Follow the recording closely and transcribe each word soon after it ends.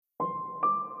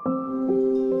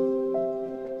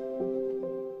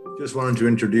Just wanted to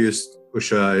introduce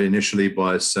Usha initially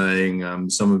by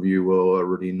saying some of you will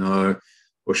already know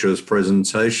Usha's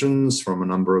presentations from a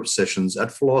number of sessions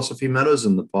at Philosophy Matters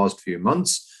in the past few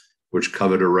months, which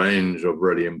covered a range of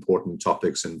really important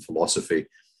topics in philosophy.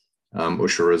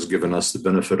 Usha has given us the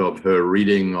benefit of her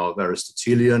reading of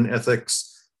Aristotelian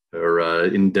ethics, her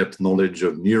in-depth knowledge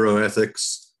of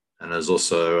neuroethics, and has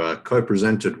also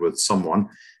co-presented with someone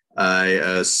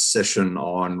a session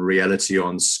on reality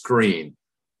on screen.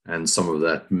 And some of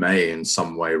that may in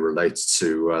some way relate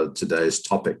to today's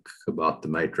topic about the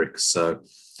matrix. So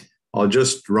I'll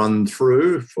just run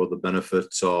through for the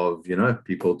benefit of,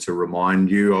 people to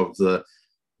remind you of the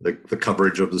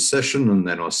coverage of the session, and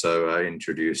then also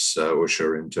introduce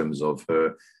Usha in terms of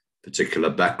her particular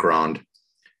background.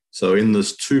 So in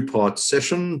this two-part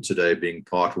session, today being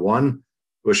part one,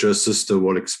 Usha's sister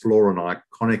will explore an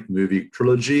iconic movie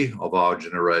trilogy of our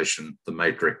generation, The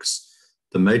Matrix.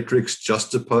 The Matrix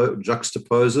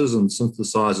juxtaposes and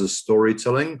synthesizes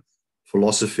storytelling,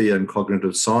 philosophy, and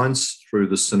cognitive science through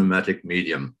the cinematic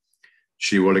medium.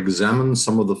 She will examine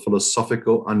some of the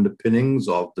philosophical underpinnings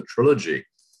of the trilogy.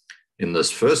 In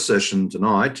this first session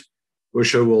tonight,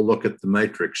 Usha will look at The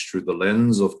Matrix through the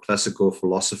lens of classical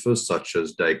philosophers such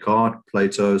as Descartes,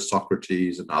 Plato,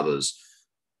 Socrates, and others.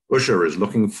 Usha is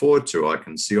looking forward to, I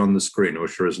can see on the screen,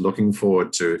 Usha is looking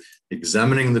forward to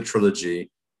examining the trilogy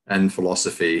and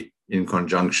philosophy in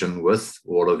conjunction with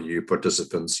all of you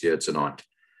participants here tonight.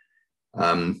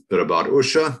 Bit about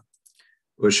Usha.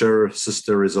 Usha's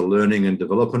sister is a learning and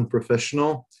development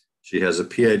professional. She has a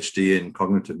PhD in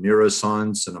cognitive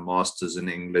neuroscience and a master's in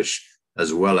English,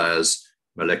 as well as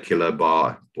molecular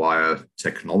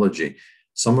biotechnology.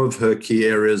 Some of her key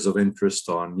areas of interest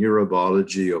are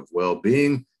neurobiology of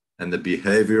well-being and the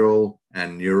behavioral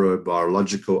and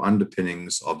neurobiological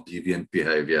underpinnings of deviant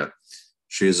behavior.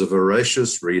 She is a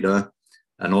voracious reader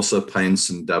and also paints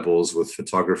and dabbles with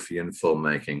photography and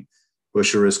filmmaking.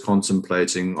 Usha is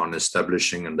contemplating on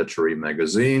establishing a literary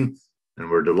magazine, and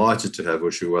we're delighted to have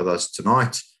Usha with us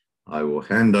tonight. I will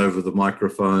hand over the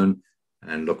microphone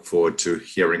and look forward to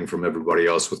hearing from everybody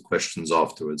else with questions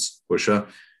afterwards. Usha,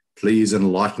 please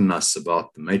enlighten us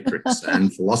about the Matrix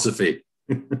and philosophy.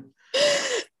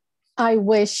 I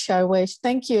wish.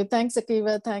 Thank you. Thanks,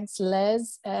 Akiva. Thanks,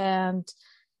 Les. And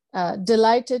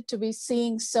delighted to be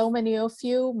seeing so many of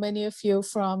you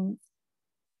from,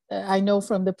 I know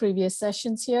from the previous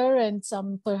sessions here, and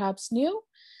some perhaps new.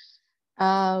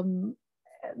 The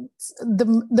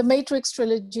Matrix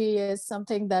trilogy is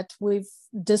something that we've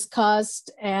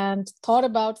discussed and thought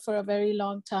about for a very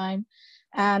long time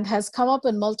and has come up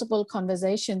in multiple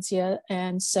conversations here.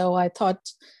 And so I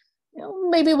thought,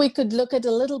 maybe we could look at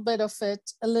a little bit of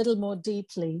it a little more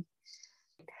deeply.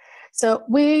 So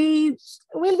we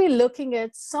will be looking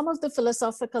at some of the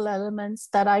philosophical elements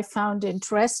that I found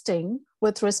interesting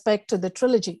with respect to the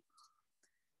trilogy.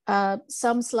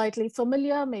 Some slightly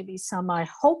familiar, maybe some I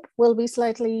hope will be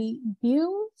slightly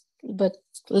new, but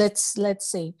let's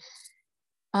see.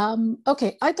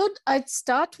 Okay, I thought I'd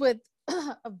start with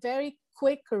a very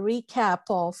quick recap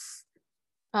of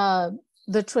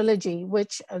the trilogy,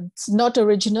 which it's not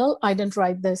original. I didn't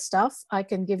write this stuff. I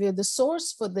can give you the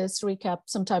source for this recap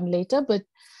sometime later, but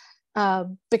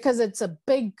because it's a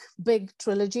big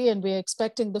trilogy and we're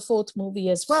expecting the fourth movie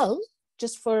as well,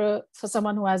 just for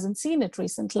someone who hasn't seen it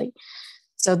recently.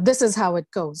 So this is how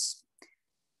it goes.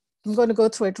 I'm going to go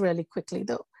through it really quickly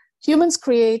though. Humans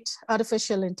create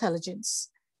artificial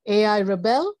intelligence. AI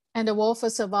rebel, and a war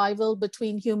for survival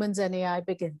between humans and AI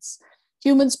begins.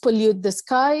 Humans pollute the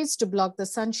skies to block the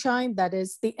sunshine, that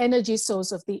is the energy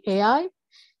source of the AI.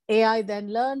 AI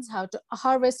then learns how to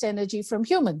harvest energy from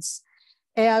humans.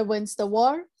 AI wins the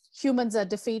war, humans are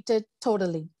defeated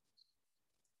totally.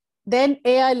 Then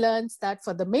AI learns that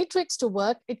for the Matrix to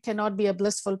work, it cannot be a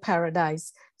blissful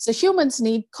paradise. So humans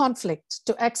need conflict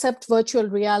to accept virtual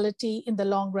reality in the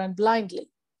long run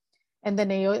blindly. And then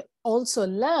AI also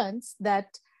learns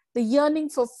that the yearning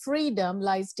for freedom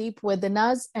lies deep within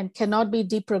us and cannot be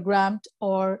deprogrammed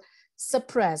or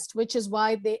suppressed, which is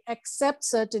why they accept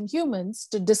certain humans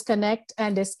to disconnect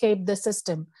and escape the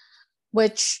system,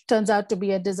 which turns out to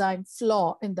be a design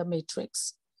flaw in the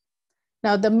Matrix.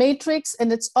 Now, the Matrix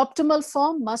in its optimal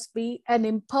form must be an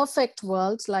imperfect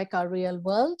world like our real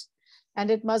world,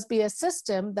 and it must be a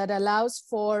system that allows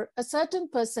for a certain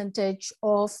percentage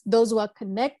of those who are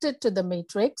connected to the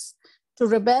Matrix to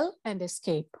rebel and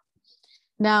escape.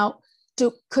 Now,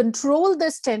 to control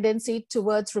this tendency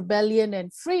towards rebellion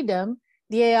and freedom,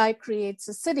 the AI creates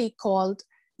a city called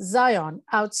Zion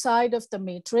outside of the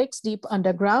Matrix, deep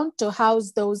underground, to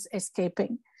house those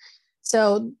escaping.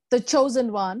 So the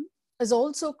chosen one is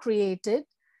also created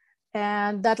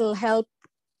and that'll help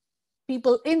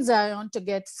people in Zion to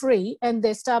get free, and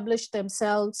they establish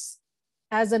themselves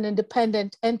as an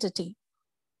independent entity.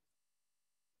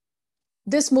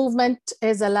 This movement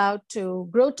is allowed to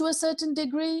grow to a certain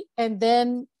degree, and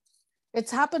then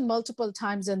it's happened multiple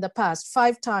times in the past,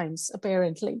 5 times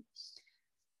apparently.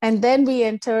 And then we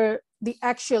enter the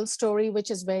actual story,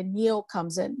 which is where Neo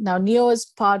comes in. Now, Neo is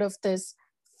part of this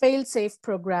fail-safe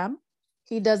program.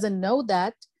 He doesn't know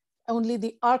that. Only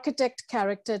the architect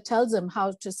character tells him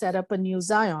how to set up a new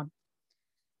Zion.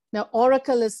 Now,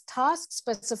 Oracle is tasked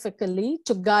specifically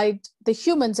to guide the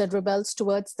humans and rebels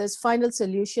towards this final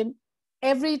solution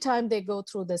every time they go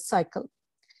through this cycle.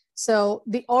 So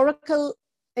the Oracle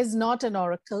is not an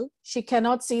oracle. She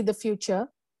cannot see the future,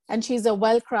 and she's a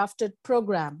well-crafted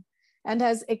program and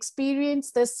has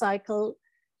experienced this cycle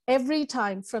every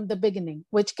time from the beginning,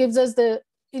 which gives us the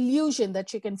illusion that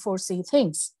she can foresee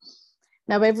things.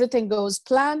 Now, everything goes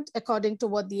planned according to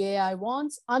what the AI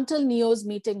wants until Neo's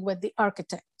meeting with the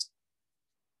architect.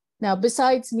 Now,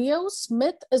 besides Neo,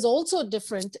 Smith is also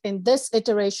different in this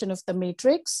iteration of the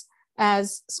matrix,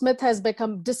 as Smith has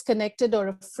become disconnected or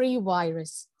a free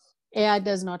virus. AI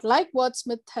does not like what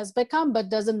Smith has become, but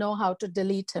doesn't know how to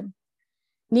delete him.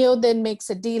 Neo then makes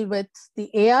a deal with the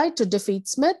AI to defeat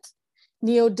Smith.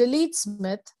 Neo deletes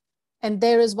Smith, and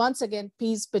there is once again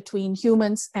peace between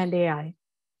humans and AI.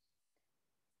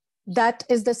 That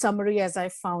is the summary as I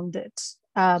found it.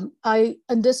 I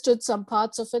understood some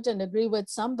parts of it and agree with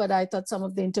some, but I thought some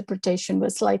of the interpretation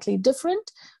was slightly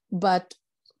different. But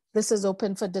this is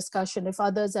open for discussion if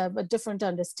others have a different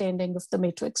understanding of the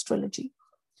Matrix trilogy.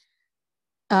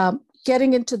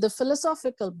 Getting into the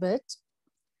philosophical bit,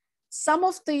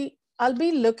 I'll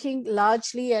be looking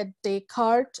largely at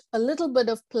Descartes, a little bit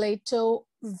of Plato,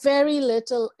 very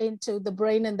little into the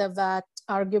brain in the vat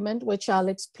argument, which I'll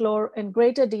explore in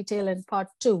greater detail in part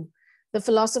 2. The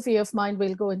philosophy of mind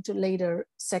we'll go into later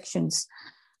sections.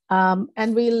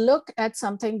 And we'll look at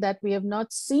something that we have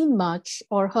not seen much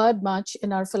or heard much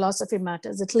in our philosophy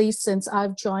matters, at least since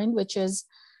I've joined, which is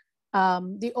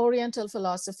the Oriental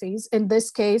philosophies. In this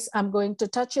case, I'm going to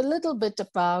touch a little bit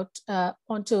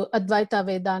onto Advaita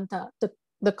Vedanta,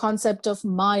 the concept of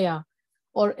Maya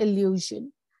or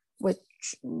illusion, which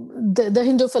the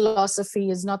Hindu philosophy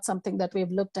is not something that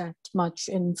we've looked at much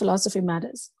in philosophy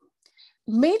matters.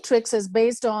 Matrix is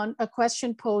based on a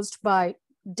question posed by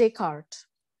Descartes.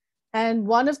 And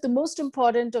one of the most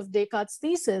important of Descartes'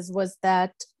 thesis was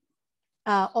that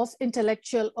of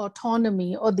intellectual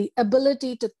autonomy, or the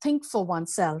ability to think for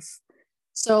oneself.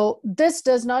 So this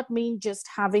does not mean just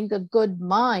having a good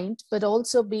mind, but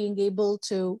also being able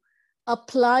to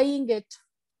applying it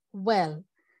well.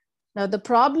 Now, the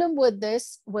problem with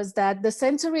this was that the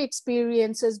sensory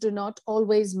experiences do not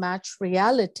always match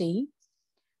reality,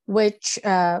 which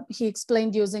he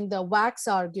explained using the wax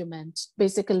argument,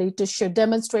 basically to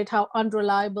demonstrate how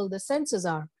unreliable the senses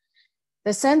are.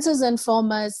 The senses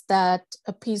inform us that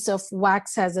a piece of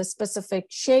wax has a specific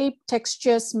shape,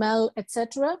 texture, smell,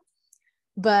 etc.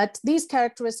 But these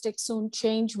characteristics soon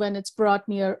change when it's brought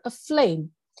near a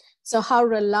flame. So how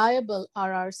reliable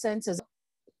are our senses?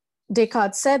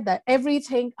 Descartes said that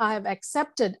everything I have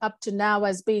accepted up to now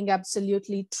as being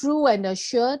absolutely true and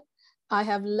assured, I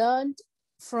have learned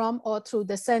from or through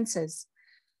the senses.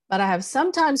 But I have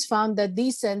sometimes found that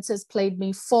these senses played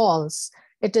me false.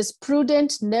 It is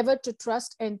prudent never to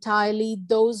trust entirely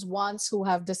those ones who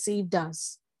have deceived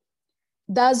us.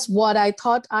 Thus, what I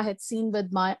thought I had seen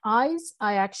with my eyes,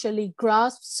 I actually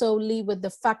grasped solely with the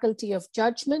faculty of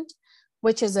judgment,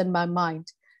 which is in my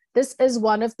mind. This is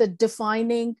one of the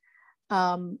defining,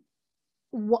 one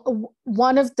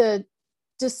of the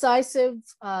decisive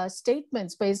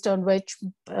statements based on which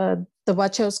the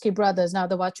Wachowski brothers, now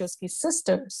the Wachowski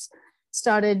sisters,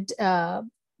 started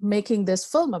making this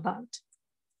film about.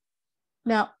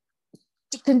 Now,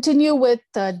 to continue with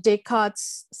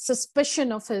Descartes'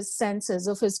 suspicion of his senses,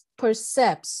 of his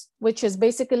percepts, which is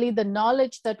basically the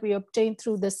knowledge that we obtain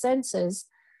through the senses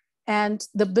and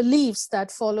the beliefs that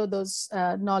follow those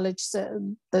knowledge,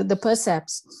 the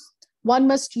percepts, one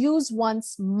must use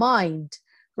one's mind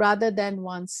rather than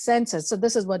one's senses. So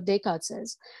this is what Descartes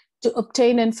says, to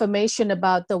obtain information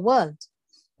about the world.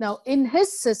 Now, in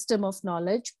his system of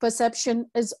knowledge,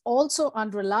 perception is also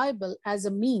unreliable as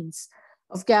a means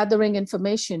of gathering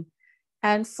information.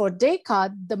 And for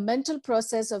Descartes, the mental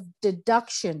process of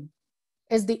deduction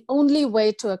is the only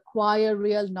way to acquire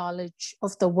real knowledge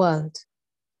of the world.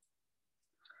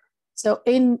 So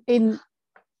in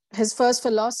his first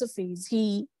philosophies,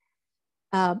 he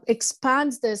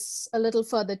expands this a little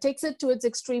further, takes it to its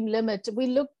extreme limit. We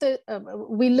looked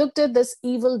at this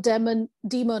evil demon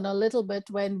a little bit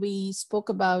when we spoke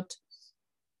about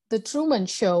the Truman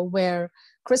Show, where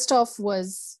Christoph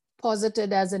was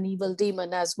posited as an evil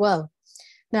demon as well.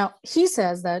 Now, he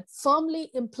says that firmly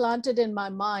implanted in my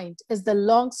mind is the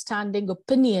long-standing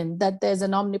opinion that there's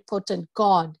an omnipotent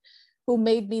God who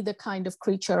made me the kind of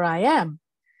creature I am.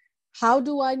 How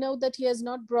do I know that he has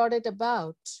not brought it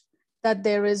about? That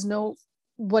there is no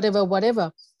whatever.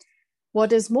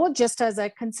 What is more, just as I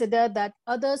consider that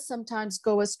others sometimes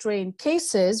go astray in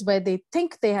cases where they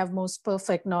think they have most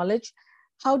perfect knowledge,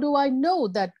 how do I know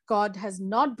that God has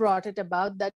not brought it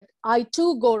about, that I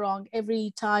too go wrong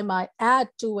every time I add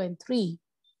 2 and 3,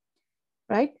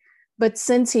 right? But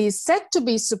since he is said to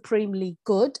be supremely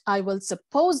good, I will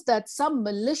suppose that some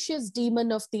malicious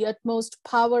demon of the utmost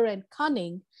power and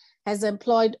cunning has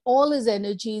employed all his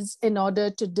energies in order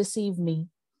to deceive me.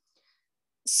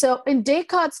 So in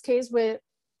Descartes' case, where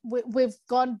we've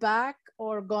gone back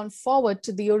or gone forward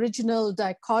to the original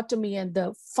dichotomy and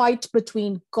the fight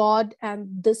between God and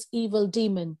this evil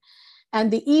demon.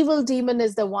 And the evil demon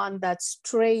is the one that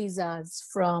strays us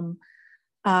from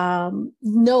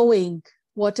knowing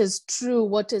what is true,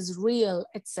 what is real,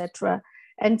 etc.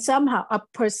 And somehow our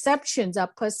perceptions,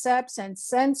 our percepts and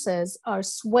senses are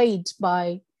swayed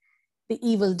by the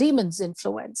evil demon's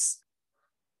influence.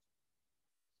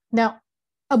 Now,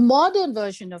 a modern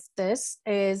version of this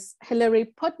is Hilary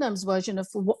Putnam's version of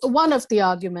one of the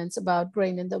arguments about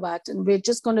brain in the vat. And we're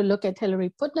just going to look at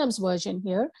Hilary Putnam's version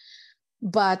here.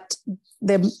 But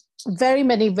there are very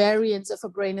many variants of a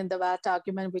brain in the vat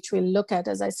argument, which we'll look at,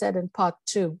 as I said, in part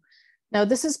 2. Now,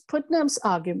 this is Putnam's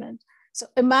argument. So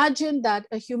imagine that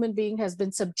a human being has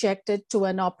been subjected to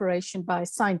an operation by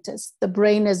scientists. The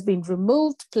brain has been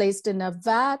removed, placed in a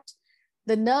vat.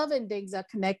 The nerve endings are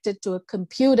connected to a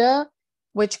computer,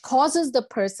 which causes the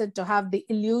person to have the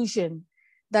illusion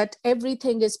that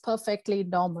everything is perfectly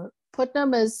normal.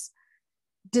 Putnam is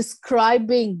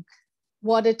describing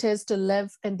what it is to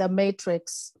live in the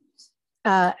matrix.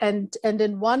 And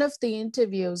in one of the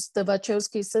interviews, the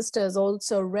Wachowski sisters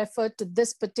also referred to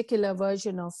this particular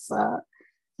version of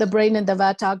the brain in the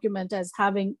vat argument as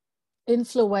having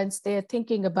influenced their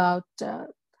thinking about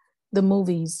the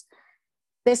movies.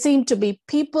 There seem to be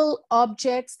people,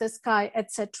 objects, the sky,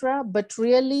 etc. But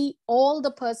really all the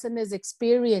person is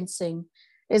experiencing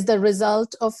is the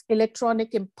result of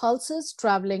electronic impulses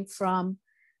traveling from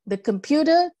the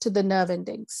computer to the nerve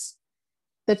endings.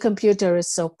 The computer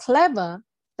is so clever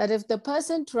that if the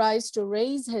person tries to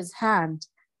raise his hand,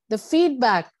 the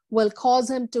feedback will cause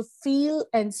him to feel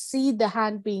and see the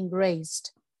hand being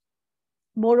raised.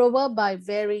 Moreover, by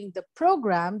varying the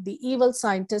program, the evil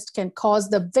scientist can cause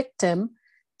the victim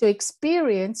to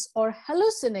experience or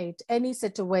hallucinate any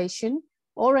situation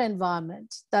or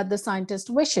environment that the scientist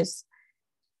wishes.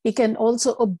 He can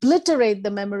also obliterate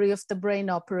the memory of the brain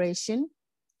operation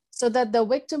so that the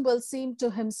victim will seem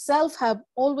to himself have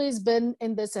always been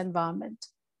in this environment.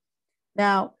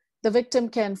 Now, the victim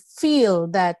can feel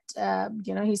that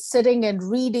he's sitting and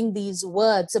reading these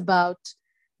words about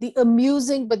the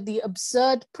amusing but the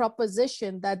absurd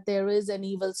proposition that there is an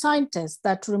evil scientist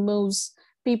that removes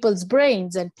people's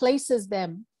brains and places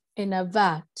them in a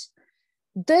vat.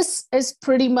 This is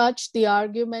pretty much the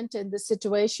argument in the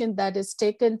situation that is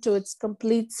taken to its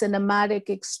complete cinematic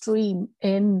extreme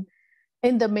in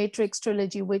the Matrix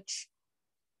trilogy, which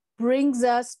brings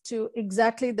us to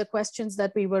exactly the questions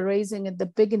that we were raising at the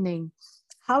beginning.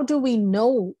 How do we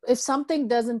know if something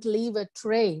doesn't leave a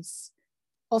trace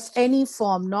of any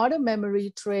form, not a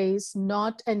memory trace,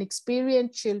 not an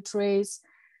experiential trace,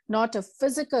 not a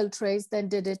physical trace, then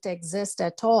did it exist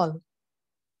at all?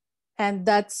 And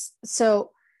that's,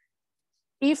 so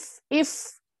if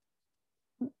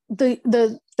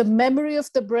the memory of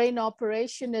the brain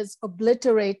operation is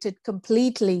obliterated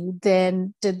completely,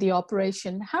 then did the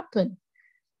operation happen?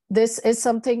 This is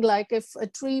something like if a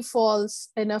tree falls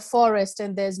in a forest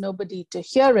and there's nobody to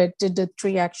hear it, did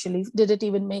it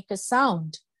even make a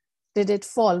sound? Did it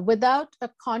fall? Without a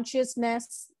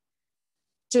consciousness,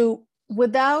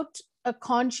 without a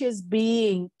conscious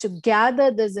being to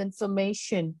gather this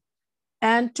information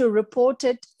and to report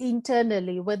it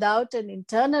internally, without an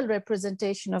internal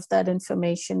representation of that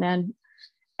information,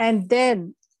 and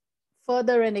then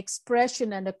further an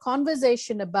expression and a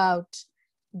conversation about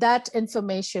that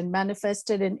information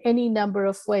manifested in any number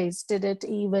of ways, did it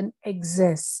even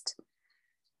exist?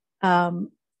 That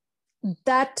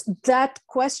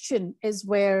question is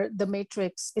where the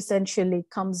matrix essentially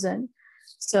comes in.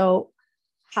 So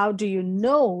how do you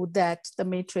know that the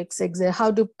matrix exists?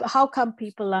 How come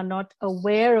people are not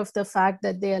aware of the fact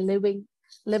that they are living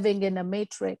in a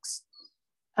matrix?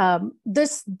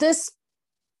 This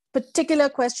particular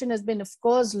question has been, of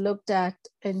course, looked at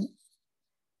in,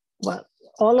 well,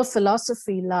 all of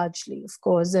philosophy largely, of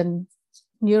course, and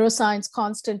neuroscience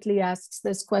constantly asks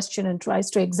this question and tries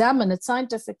to examine it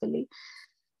scientifically.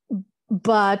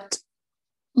 But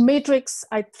Matrix,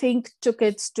 I think, took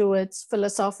it to its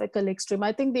philosophical extreme.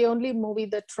 I think the only movie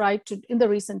that tried to, in the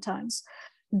recent times,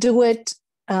 do it,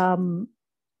 and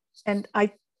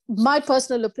my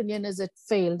personal opinion is it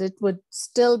failed. It would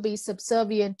still be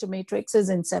subservient to Matrix, is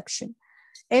Inception.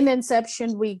 In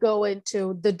Inception, we go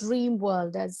into the dream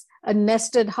world as a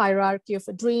nested hierarchy of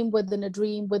a dream within a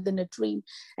dream within a dream.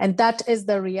 And that is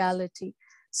the reality.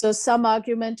 So some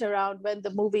argument around when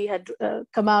the movie had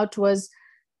come out was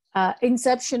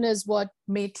Inception is what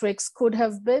Matrix could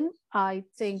have been. I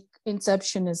think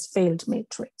Inception is failed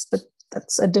Matrix, but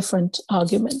that's a different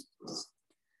argument.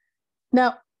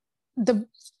 Now,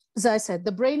 as I said,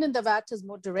 the brain in the vat is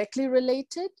more directly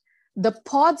related. The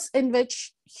pods in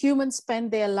which humans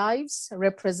spend their lives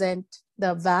represent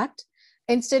the vat.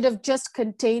 Instead of just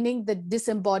containing the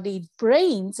disembodied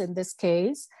brains, in this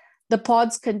case, the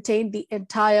pods contain the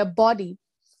entire body.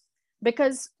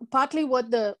 Because partly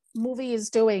what the movie is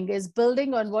doing is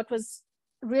building on what was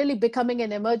really becoming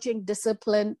an emerging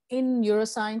discipline in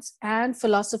neuroscience and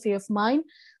philosophy of mind,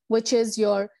 which is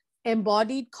your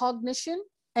embodied cognition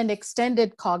and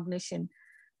extended cognition.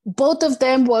 Both of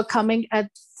them were coming at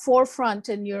forefront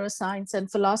in neuroscience and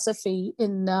philosophy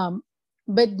in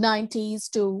mid-90s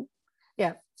to,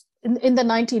 in the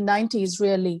 1990s,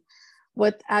 really,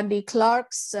 with Andy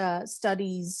Clark's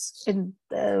studies,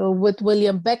 with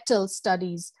William Bechtel's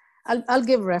studies. I'll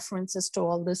give references to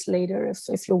all this later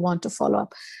if you want to follow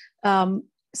up.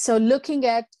 So looking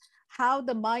at how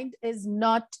the mind is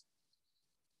not,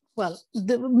 well,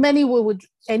 many would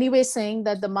anyway saying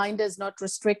that the mind is not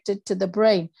restricted to the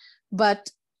brain,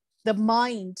 but the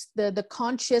mind, the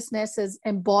consciousness is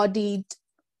embodied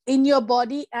in your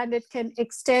body, and it can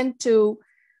extend to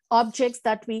objects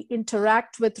that we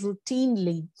interact with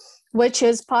routinely, which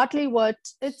is partly what,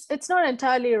 it's not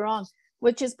entirely wrong,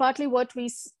 which is partly what we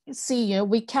see. You know,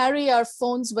 we carry our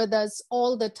phones with us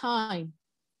all the time.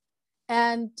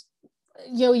 And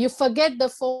you forget the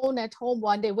phone at home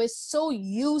one day. We're so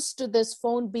used to this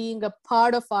phone being a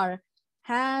part of our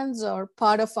hands or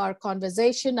part of our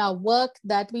conversation, our work,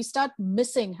 that we start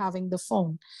missing having the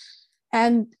phone.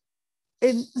 And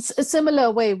in a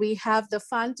similar way, we have the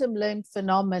phantom limb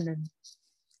phenomenon.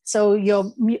 So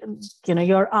your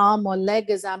arm or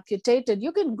leg is amputated.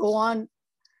 You can go on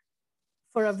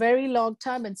for a very long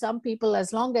time, and some people,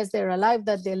 as long as they're alive,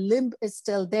 that their limb is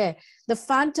still there. The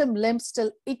phantom limb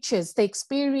still itches. They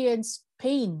experience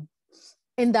pain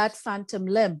in that phantom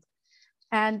limb.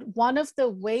 And one of the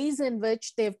ways in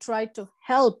which they've tried to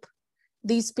help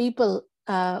these people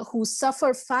who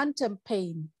suffer phantom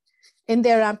pain in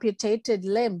their amputated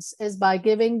limbs is by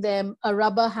giving them a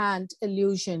rubber hand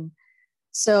illusion.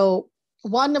 So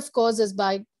one, of course, is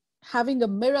by having a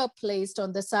mirror placed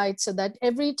on the side so that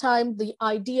every time the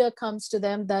idea comes to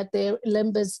them that their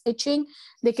limb is itching,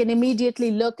 they can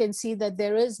immediately look and see that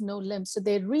there is no limb. So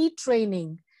they're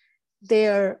retraining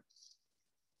their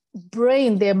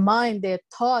brain, their mind, their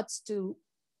thoughts to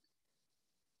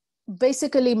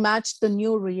basically match the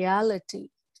new reality.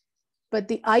 But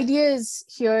the idea is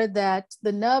here that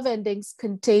the nerve endings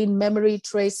contain memory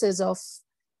traces of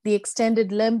the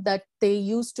extended limb that they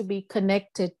used to be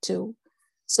connected to.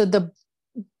 So the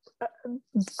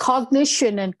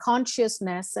cognition and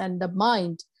consciousness and the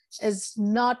mind is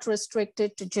not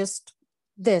restricted to just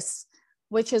this,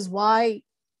 which is why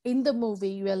in the movie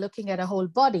you are looking at a whole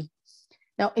body.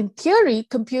 Now, in theory,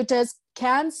 computers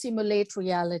can simulate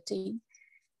reality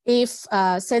if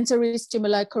sensory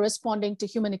stimuli corresponding to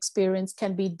human experience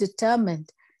can be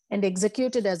determined and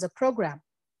executed as a program.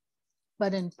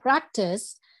 But in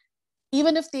practice,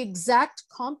 even if the exact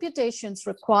computations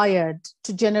required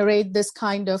to generate this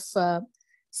kind of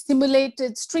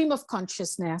simulated stream of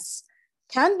consciousness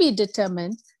can be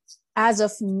determined, as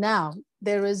of now,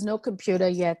 there is no computer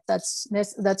yet that's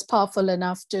powerful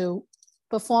enough to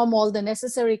perform all the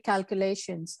necessary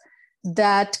calculations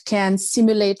that can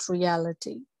simulate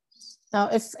reality. Now,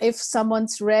 if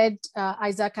someone's read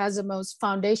Isaac Asimov's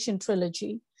Foundation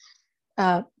trilogy,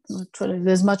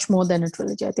 there's much more than a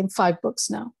trilogy, I think 5 books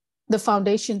now, the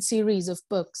Foundation series of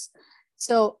books.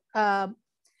 So Hari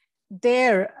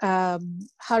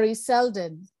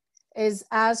Seldon is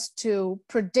asked to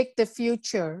predict the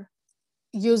future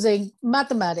using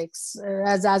mathematics,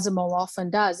 as Asimov often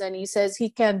does. And he says he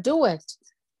can do it,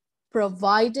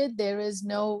 provided there is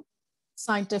no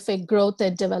scientific growth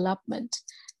and development.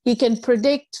 He can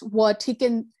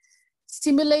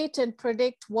simulate and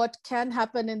predict what can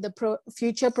happen in the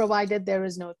future, provided there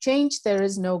is no change, there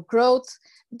is no growth.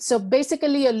 So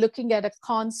basically you're looking at a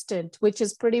constant, which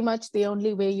is pretty much the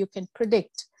only way you can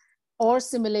predict or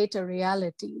simulate a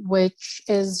reality, which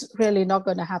is really not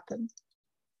going to happen,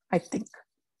 I think.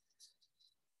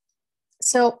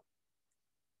 So,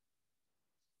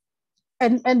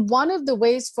 and one of the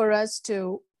ways for us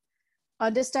to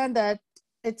understand that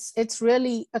it's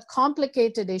really a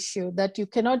complicated issue, that you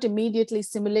cannot immediately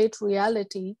simulate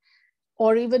reality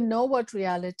or even know what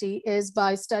reality is,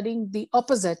 by studying the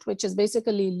opposite, which is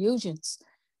basically illusions.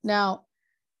 Now,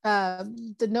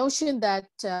 the notion that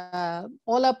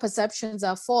all our perceptions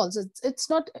are false,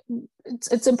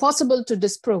 it's impossible to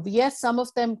disprove. Yes, some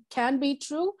of them can be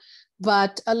true,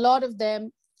 but a lot of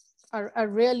them are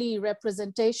really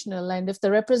representational. And if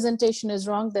the representation is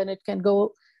wrong, then it can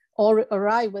go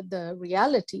awry with the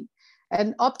reality.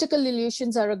 And optical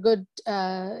illusions are a good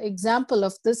example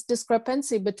of this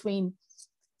discrepancy between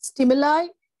stimuli,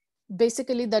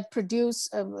 basically, that produce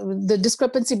the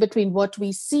discrepancy between what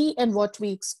we see and what we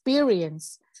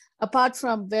experience, apart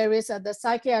from various other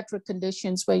psychiatric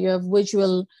conditions where you have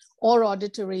visual or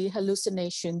auditory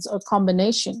hallucinations or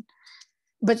combination.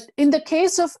 But in the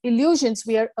case of illusions,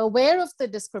 we are aware of the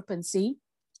discrepancy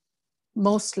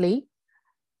mostly,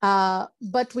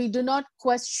 but we do not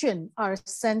question our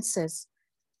senses.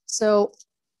 So,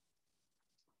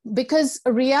 because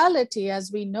reality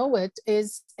as we know it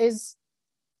is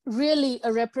really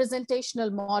a representational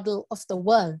model of the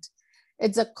world.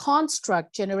 It's a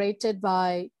construct generated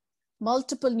by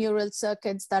multiple neural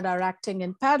circuits that are acting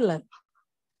in parallel.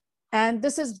 And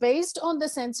this is based on the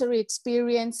sensory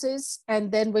experiences,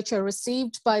 and then which are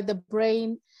received by the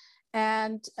brain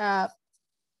and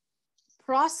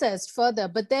processed further.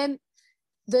 But then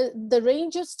the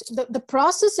range of the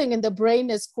processing in the brain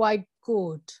is quite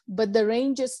good, but the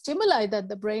range of stimuli that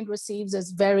the brain receives is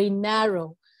very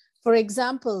narrow. For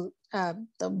example,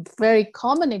 the very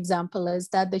common example is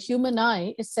that the human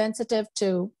eye is sensitive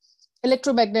to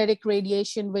electromagnetic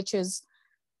radiation, which is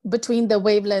between the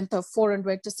wavelength of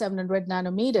 400 to 700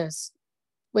 nanometers,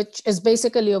 which is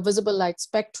basically a visible light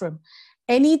spectrum.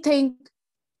 Anything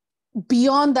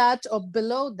beyond that or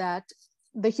below that,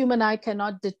 the human eye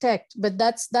cannot detect, but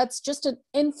that's just an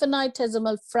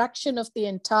infinitesimal fraction of the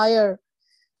entire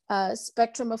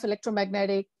spectrum of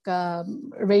electromagnetic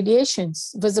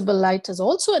radiations. Visible light is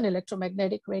also an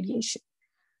electromagnetic radiation,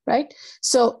 right?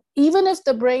 So even if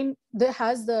the brain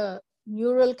has the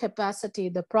neural capacity,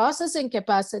 the processing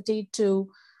capacity to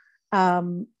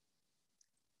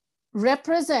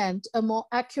represent a more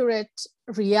accurate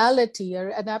reality or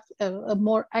a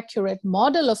more accurate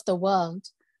model of the world,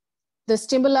 the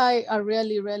stimuli are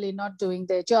really, really not doing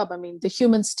their job. I mean, the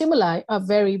human stimuli are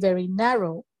very, very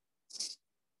narrow.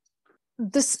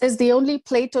 This is the only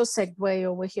Plato segue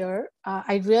over here.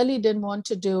 I really didn't want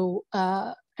to do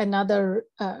another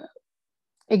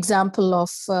example of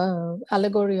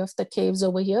allegory of the caves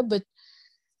over here, but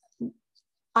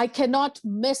I cannot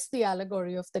miss the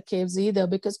allegory of the caves either,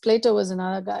 because Plato was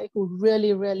another guy who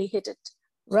really, really hit it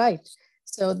right.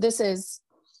 So this is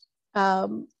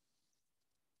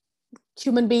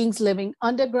human beings living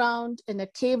underground in a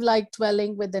cave-like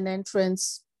dwelling with an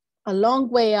entrance a long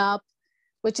way up,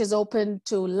 which is open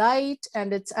to light,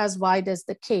 and it's as wide as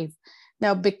the cave.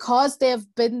 Now, because they've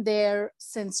been there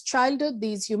since childhood,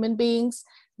 these human beings,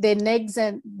 their necks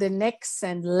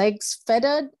and legs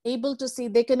feathered, able to see,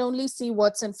 they can only see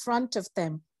what's in front of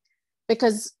them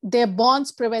because their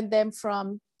bonds prevent them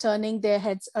from turning their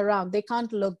heads around. They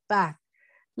can't look back.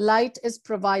 Light is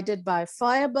provided by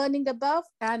fire burning above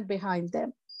and behind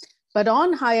them. But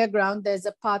on higher ground, there's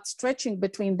a path stretching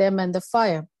between them and the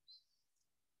fire.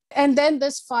 And then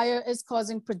this fire is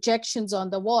causing projections on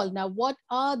the wall. Now, what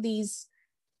are these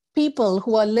people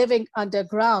who are living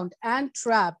underground and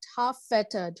trapped, half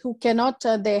fettered, who cannot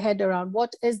turn their head around?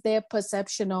 What is their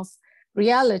perception of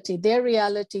reality? Their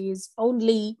reality is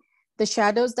only the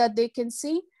shadows that they can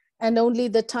see and only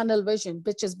the tunnel vision,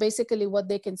 which is basically what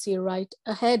they can see right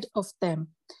ahead of them.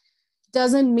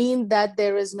 Doesn't mean that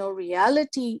there is no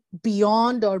reality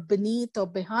beyond or beneath or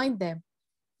behind them,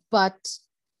 but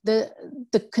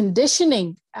the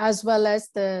conditioning as well as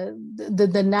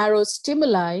the narrow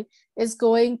stimuli is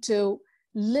going to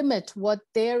limit what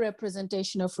their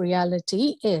representation of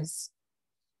reality is.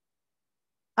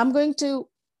 I'm going to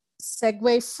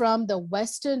segue from the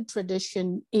Western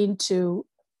tradition into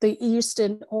the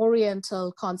Eastern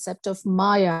Oriental concept of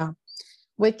Maya,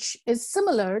 which is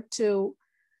similar to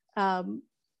an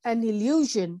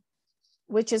illusion,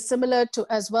 which is similar to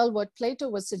as well what Plato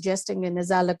was suggesting in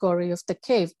his allegory of the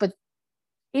cave. But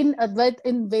in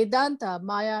Vedanta,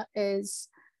 Maya is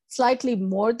slightly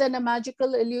more than a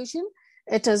magical illusion.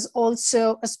 It is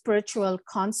also a spiritual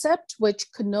concept,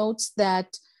 which connotes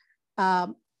that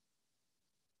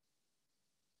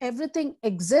everything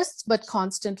exists but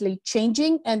constantly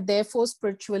changing and therefore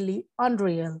spiritually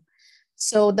unreal.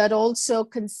 So that also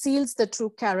conceals the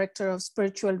true character of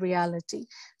spiritual reality.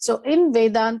 So in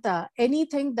Vedanta,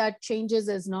 anything that changes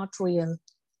is not real.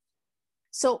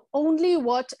 So only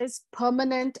what is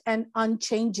permanent and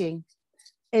unchanging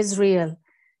is real.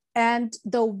 And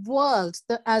the world,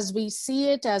 as we see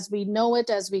it, as we know it,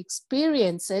 as we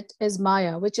experience it, is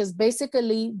Maya, which is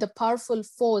basically the powerful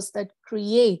force that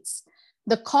creates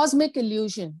the cosmic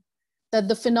illusion that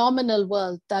the phenomenal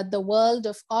world, that the world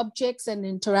of objects and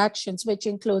interactions, which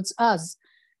includes us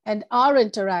and our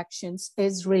interactions,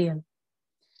 is real.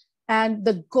 And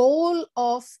the goal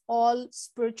of all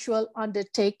spiritual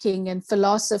undertaking and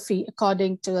philosophy,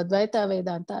 according to Advaita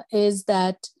Vedanta, is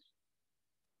that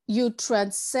you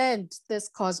transcend this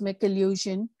cosmic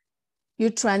illusion, you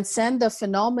transcend the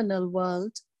phenomenal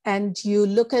world, and you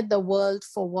look at the world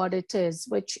for what it is,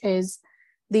 which is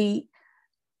the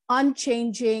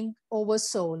unchanging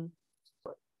oversoul.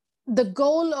 The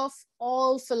goal of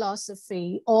all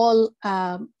philosophy, all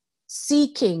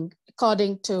seeking,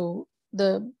 according to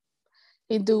the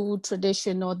Hindu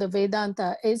tradition or the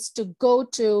Vedanta, is to go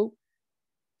to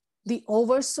the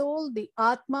oversoul, the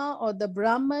Atma or the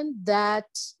Brahman that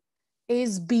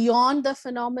is beyond the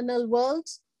phenomenal world,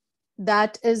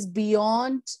 that is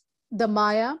beyond the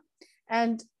Maya.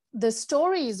 And the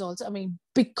story is also, I mean,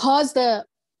 because the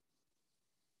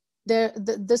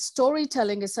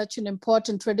storytelling is such an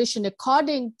important tradition,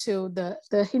 according to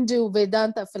the Hindu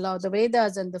Vedanta, the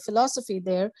Vedas and the philosophy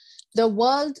there, the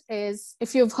world is,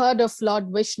 if you've heard of Lord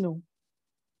Vishnu,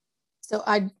 so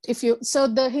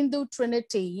the Hindu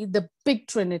trinity, the big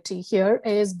trinity here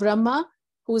is Brahma,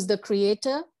 who's the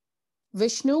creator,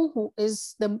 Vishnu, who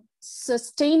is the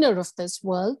sustainer of this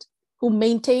world, who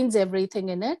maintains everything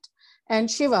in it, and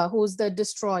Shiva, who's the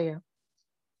destroyer.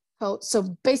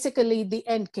 So basically the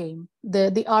end game,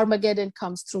 the Armageddon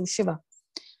comes through Shiva.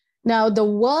 Now the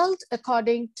world,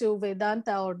 according to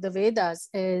Vedanta or the Vedas,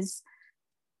 is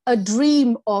a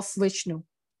dream of Vishnu.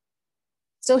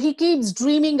 So he keeps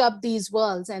dreaming up these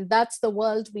worlds, and that's the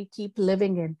world we keep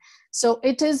living in. So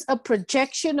it is a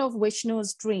projection of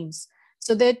Vishnu's dreams.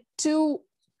 So there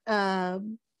are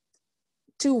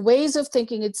two ways of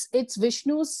thinking. It's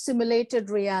Vishnu's simulated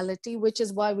reality, which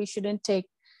is why we shouldn't take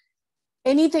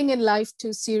anything in life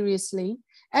too seriously.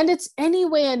 And it's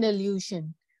anyway an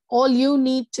illusion. All you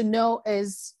need to know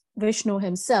is Vishnu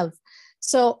himself.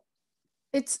 So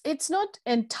it's not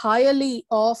entirely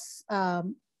off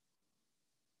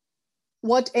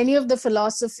what any of the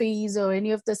philosophies or any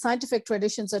of the scientific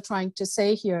traditions are trying to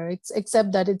say here,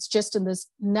 except that it's just in this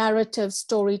narrative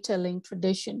storytelling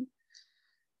tradition.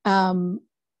 I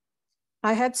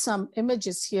had some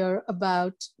images here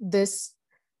about this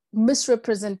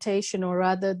misrepresentation, or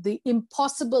rather the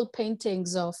impossible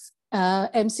paintings of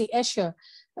M.C. Escher,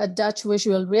 a Dutch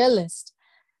visual realist.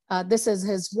 This is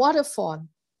his waterfall.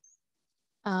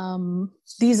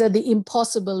 These are the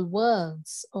impossible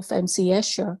worlds of M.C.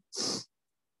 Escher,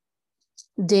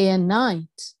 day and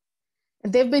night.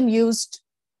 They've been used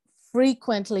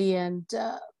frequently and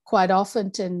quite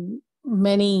often in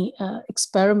many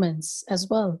experiments as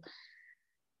well.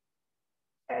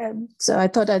 So I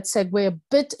thought I'd segue a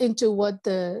bit into what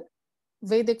the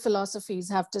Vedic philosophies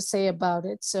have to say about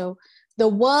it. So the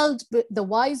world, the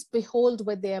wise behold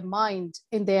with their mind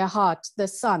in their heart, the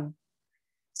sun.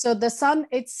 So the sun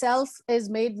itself is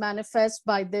made manifest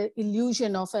by the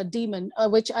illusion of a demon,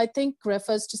 which I think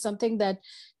refers to something that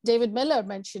David Miller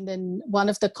mentioned in one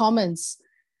of the comments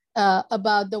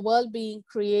about the world being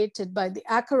created by the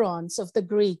acherons of the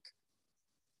Greek,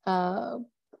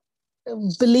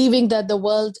 believing that the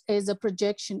world is a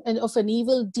projection of an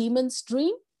evil demon's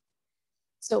dream.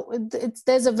 So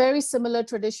there's a very similar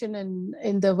tradition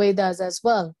in the Vedas as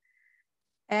well.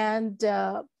 And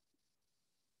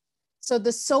so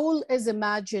the soul is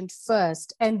imagined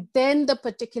first, and then the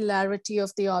particularity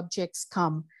of the objects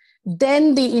come.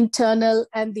 Then the internal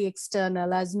and the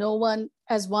external, as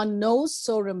one knows,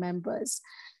 so remembers.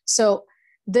 So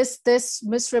this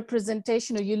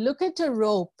misrepresentation, or you look at a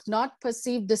rope not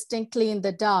perceived distinctly in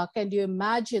the dark, and you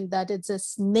imagine that it's a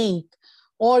snake,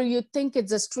 or you think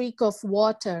it's a streak of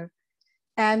water,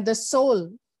 and the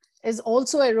soul is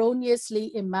also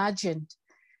erroneously imagined.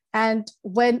 And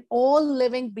when all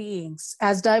living beings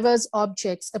as diverse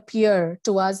objects appear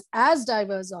to us as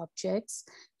diverse objects,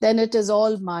 then it is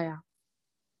all Maya.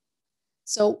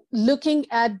 So looking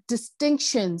at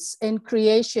distinctions in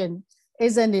creation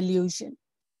is an illusion.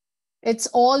 It's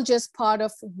all just part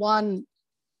of one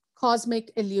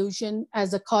cosmic illusion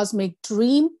as a cosmic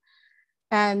dream.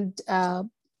 And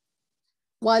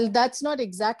while that's not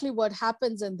exactly what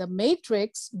happens in the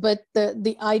Matrix, but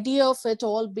the idea of it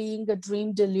all being a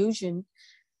dream delusion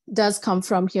does come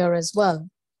from here as well.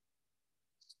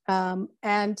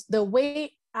 And the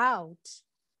way out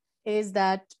is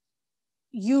that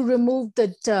you remove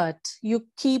the dirt. You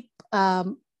keep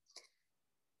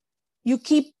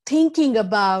thinking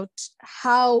about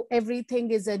how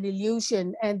everything is an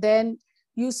illusion, and then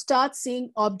you start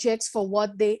seeing objects for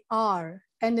what they are.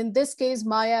 And in this case,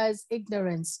 Maya is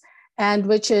ignorance, and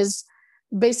which is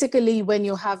basically when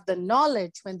you have the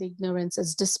knowledge, when the ignorance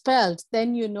is dispelled,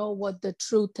 then you know what the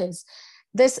truth is.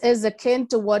 This is akin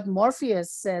to what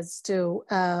Morpheus says to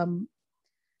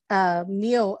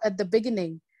Neo at the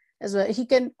beginning as well. He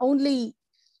can only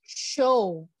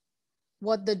show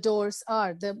what the doors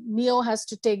are. The Neo has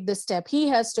to take the step. He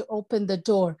has to open the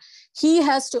door. He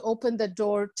has to open the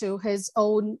door to his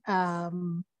own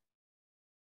enlightenment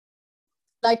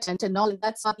and knowledge.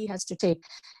 That's what he has to take.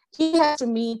 He has to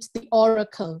meet the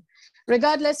oracle,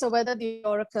 regardless of whether the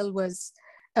oracle was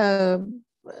a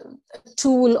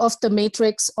tool of the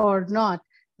Matrix or not.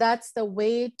 That's the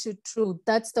way to truth.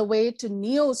 That's the way to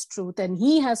Neo's truth. And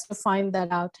he has to find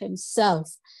that out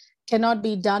himself. Cannot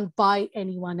be done by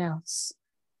anyone else.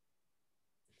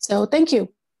 So thank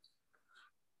you.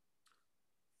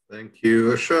 Thank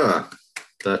you, Usha.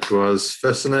 That was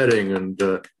fascinating, and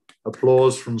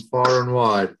applause from far and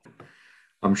wide.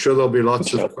 I'm sure there'll be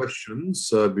lots of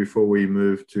questions. Before we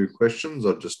move to questions,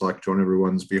 I'd just like to, on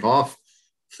everyone's behalf,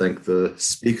 thank the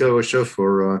speaker, Usha,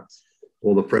 for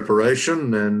all the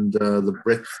preparation and the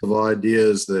breadth of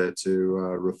ideas there to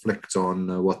reflect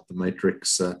on what the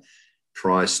Matrix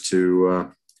tries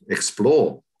to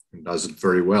explore, and does it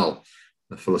very well.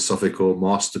 A philosophical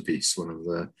masterpiece, one of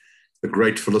the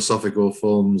great philosophical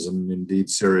films and indeed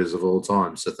series of all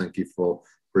time. So thank you for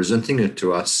presenting it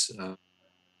to us.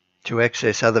 To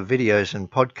access other videos and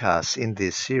podcasts in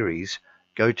this series,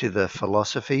 go to the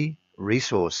Philosophy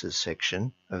Resources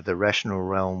section of the Rational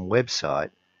Realm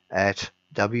website at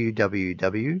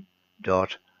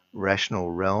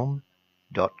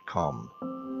www.rationalrealm.com.